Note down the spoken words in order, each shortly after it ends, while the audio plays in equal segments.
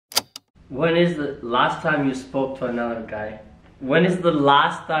When is the last time you spoke to another guy? When is the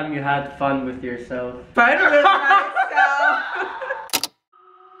last time you had fun with yourself? Fun with myself.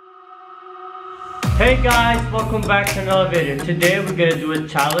 Hey guys, welcome back to another video. Today we're gonna do a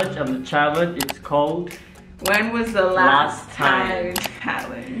challenge, and the challenge is called When was the last time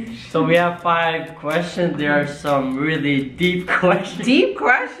challenge? So we have 5 questions. There are some really deep questions. Deep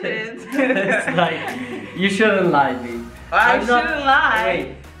questions? It's like, you shouldn't lie to me. I shouldn't lie.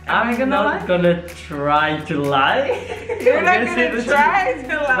 Wait, I'm not gonna try to lie. You're not gonna try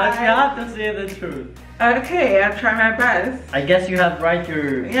to lie. But you have to say the truth. Okay, I'll try my best. I guess you have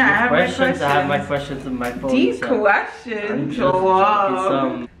your I have questions. my I have my questions on my phone. Deep questions?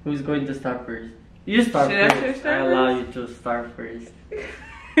 Wow. Who's going to start first? You start first. I allow you to start first.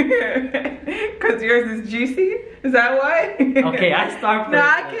 Because yours is juicy? Is that why? Okay, I start first. No,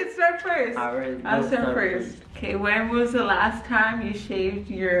 I can start first. Alright, I'll start first. Okay, when was the last time you shaved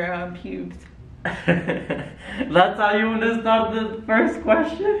your pubes? That's how you want to start the first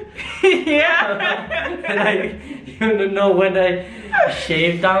question? Yeah. You want to know when I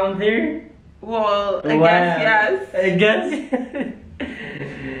shaved down there? Well, I guess yes. I guess.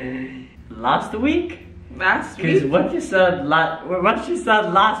 Last week? Last week? Because what you said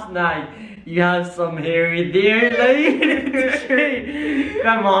last night, you have some hairy there that you need to shave.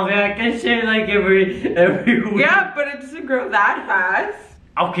 Come on, man, I can shave like every week. Yeah, but it doesn't grow that fast.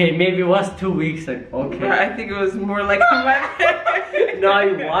 Okay, maybe it was 2 weeks ago. Okay. I think it was more like a month. No,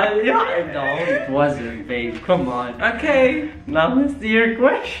 it wasn't. No, it wasn't, babe. Come on. Okay. Now let's see your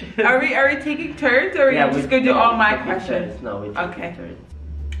question. Are we taking turns, or are we just gonna do all my questions? Turns. No, we take Okay. turns.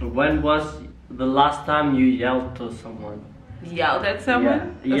 When was the last time you yelled to someone? Yelled at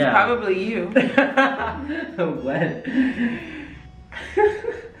someone? Yeah. It was probably you. When?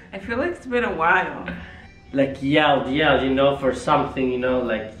 I feel like it's been a while. Like yelled, you know, for something, you know,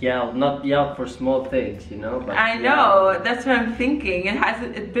 like yelled, not yelled for small things, you know. But I know, that's what I'm thinking.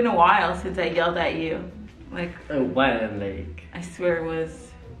 It's been a while since I yelled at you. Like when, like? I swear it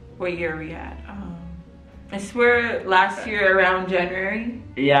was, what year are we at? I swear last year around January.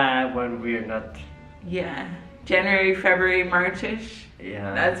 Yeah, when we're not. Yeah, January, February, March-ish.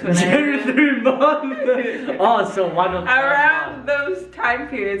 Yeah. That's when January month. Oh, so one of around those time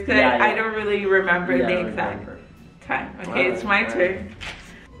periods, because I don't really remember the exact time. Okay, it's my turn.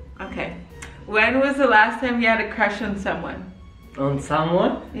 Okay. When was the last time you had a crush on someone? On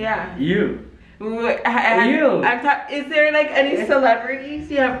someone? Yeah. You. You. Is there like any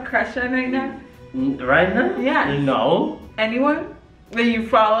celebrities you have a crush on right now? Right now? Yeah. No. Anyone that you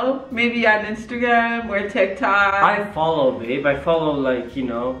follow? Maybe on Instagram or TikTok? I follow, babe. I follow, like, you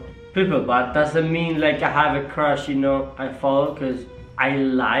know, people, but doesn't mean like I have a crush, you know. I follow because I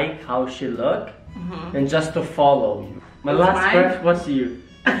like how she look and just to follow you. My last crush was you.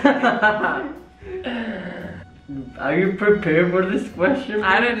 Are you prepared for this question?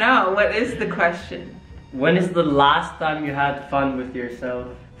 I don't know. What is the question? When is the last time you had fun with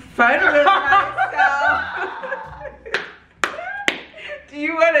yourself? Fun with myself? Do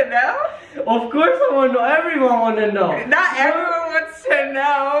you want to know? Of course I want to know. Everyone want to know. Not everyone wants to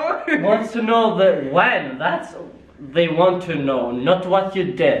know. Wants to know that when. That's they want to know, not what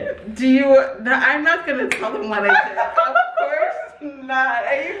you did. Do you? No, I'm not gonna tell them what I did. Of course not.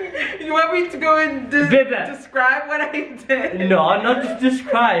 You want me to go and describe what I did? No, not to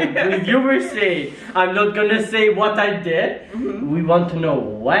describe. If you were saying, I'm not gonna say what I did. We want to know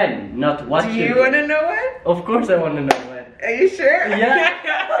when, not what you did. Do you want to know when? Of course I want to know when. Are you sure? Yeah.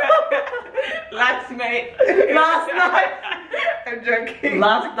 Last night. Last night? I'm joking.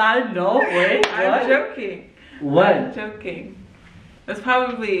 Last night? No, wait. I'm joking. When? I'm joking. It's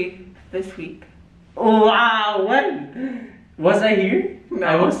probably this week. Oh, wow, when? Was I here? No.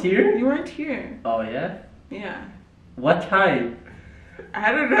 I was here? You weren't here. Oh, yeah? Yeah. What time?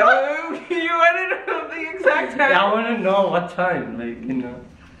 I don't know. You want to know the exact time? Yeah, I want to know what time, like, you know.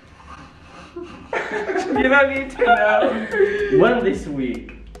 You don't need to know. When this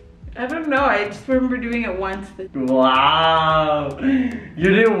week? I don't know. I just remember doing it once. Wow. You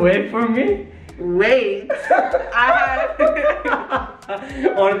didn't wait for me? Wait.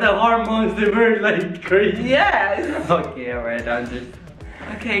 Or the hormones, they were like crazy. Yes. Okay, alright, I'm just.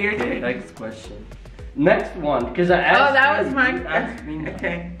 Okay, your turn. Next question. Next one, because I asked. Oh, that was mine.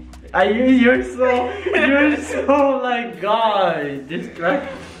 Okay. You're so like God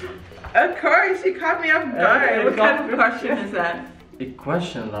distracted. Of course, you caught me off guard. What kind of question is that? A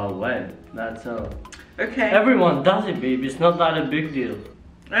question about when. That's all. Okay. Everyone does it, baby. It's not that a big deal.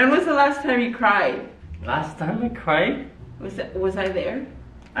 When was the last time you cried? Last time I cried? Was I there?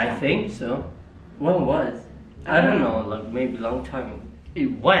 I think so. When was? I don't know, like maybe long time.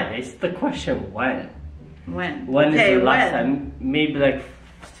 When? It's the question when. When? When is the last time? Maybe like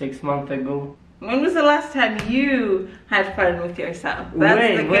 6 months ago. When was the last time you had fun with yourself?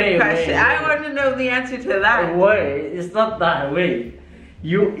 That's the good question. I want to know the answer to that. Wait, it's not that way.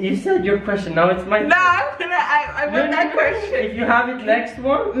 You said your question, now it's my turn. No, I want that question. If you have it next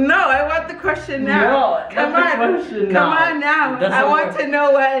one? No, I want the question now. No, come on now. I want to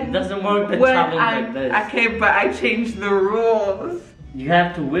know when. It doesn't work the challenge like this. Okay, but I changed the rules. You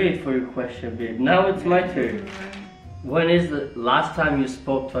have to wait for your question, babe. Now it's my turn. When is the last time you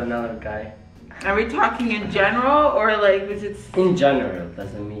spoke to another guy? Are we talking in general or like was it? In general,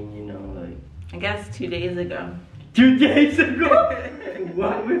 doesn't mean, you know, like. I guess 2 days ago. 2 days ago?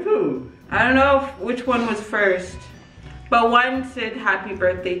 What, with who? I don't know which one was first, but one said happy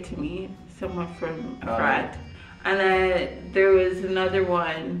birthday to me, someone from a frat, and then there was another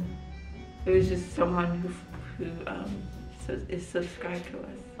one. It was just someone who is subscribed to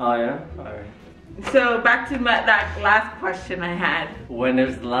us. Oh yeah, all right. So back to that last question I had. When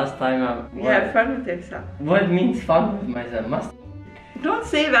is the last time you had fun with yourself? What means fun with myself? Don't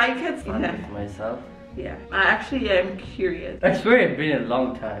say that. You can't say fun that. With myself. Yeah, I actually am curious. I swear it's been a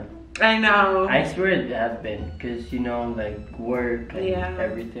long time. I know. I swear it has been, because you know, like work and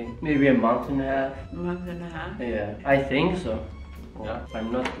everything. Maybe a month and a half. A month and a half? Yeah, I think so. Yeah, I'm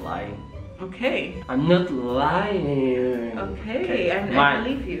not lying. Okay. I'm not lying. Okay, I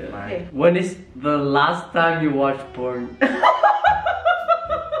believe you. Okay. When is the last time you watched porn?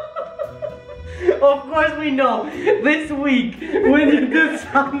 Of course we know. This week, when you did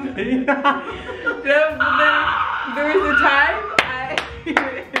something. There was a time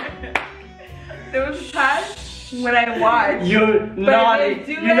there was a time when I watched. You're naughty.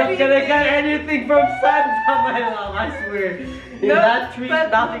 You're not gonna get anything from Santa, my love, I swear. In that tree,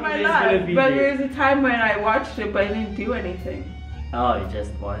 nothing is gonna be there. But there. there was a time when I watched it, but I didn't do anything. Oh, you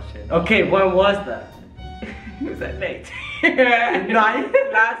just watched it. Okay, when was that? It was at night. Night?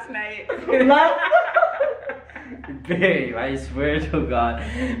 Last night. Babe, I swear to God.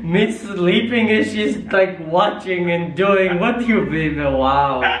 Me sleeping and she's like watching and doing. What do you, baby?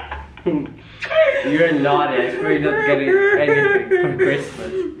 Wow. You're naughty. I swear you're not getting anything for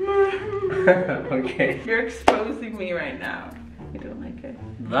Christmas. Okay. You're exposing me right now. I don't like it.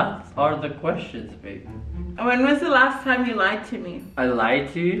 That are the questions, babe. When was the last time you lied to me? I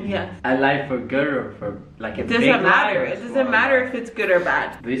lied to you? Yes. I lied for good or for like a big lie? It doesn't matter. It doesn't matter if it's good or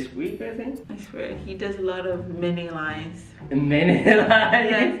bad. This week, I think? I swear, he does a lot of mini lies. Mini lies?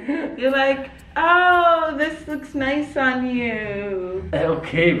 Yes. You're like, oh, this looks nice on you.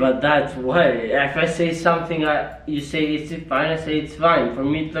 Okay, but that's why. If I say something, you say it's fine, I say it's fine. For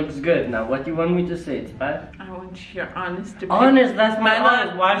me, it looks good. Now, what do you want me to say? It's bad? I want your honest opinion. Honest, that's my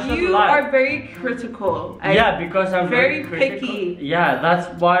honest. Why should I lie? You are very critical. Yeah, because I'm very critical. picky. Yeah, that's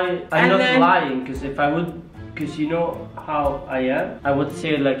why I'm not lying. Because if I would, because you know how I am, I would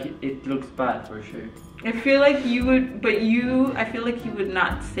say like it looks bad for sure. I feel like you would, but I feel like you would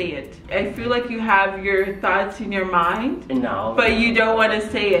not say it. I feel like you have your thoughts in your mind. No. But you don't want to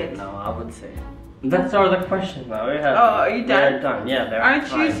say it. No, I would say it. That's all the questions now. Are you done? They're done, yeah.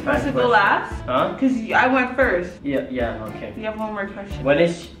 Aren't you supposed to go last? Huh? Because I went first. Yeah, okay. You have one more question. When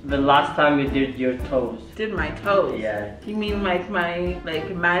is the last time you did your toes? Did my toes? Yeah. You mean like my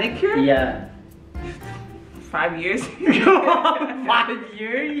manicure? Yeah. 5 years. 5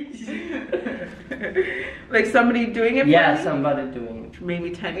 years? Like somebody doing it for Yeah, me? somebody doing it. Maybe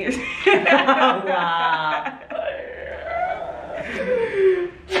 10 years. Wow.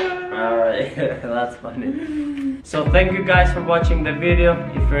 Alright, that's funny. So thank you guys for watching the video.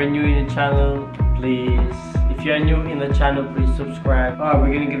 If you're new in the channel, please. If you're new in the channel, please subscribe. Alright,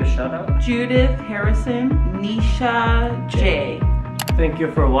 we're gonna give a shout out. Judith Harrison, Nisha J. Thank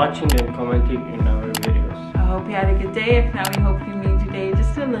you for watching and commenting in our videos. I hope you had a good day. If not, we hope you made your day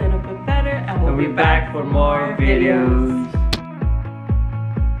just a little bit better. And we'll be back for more videos.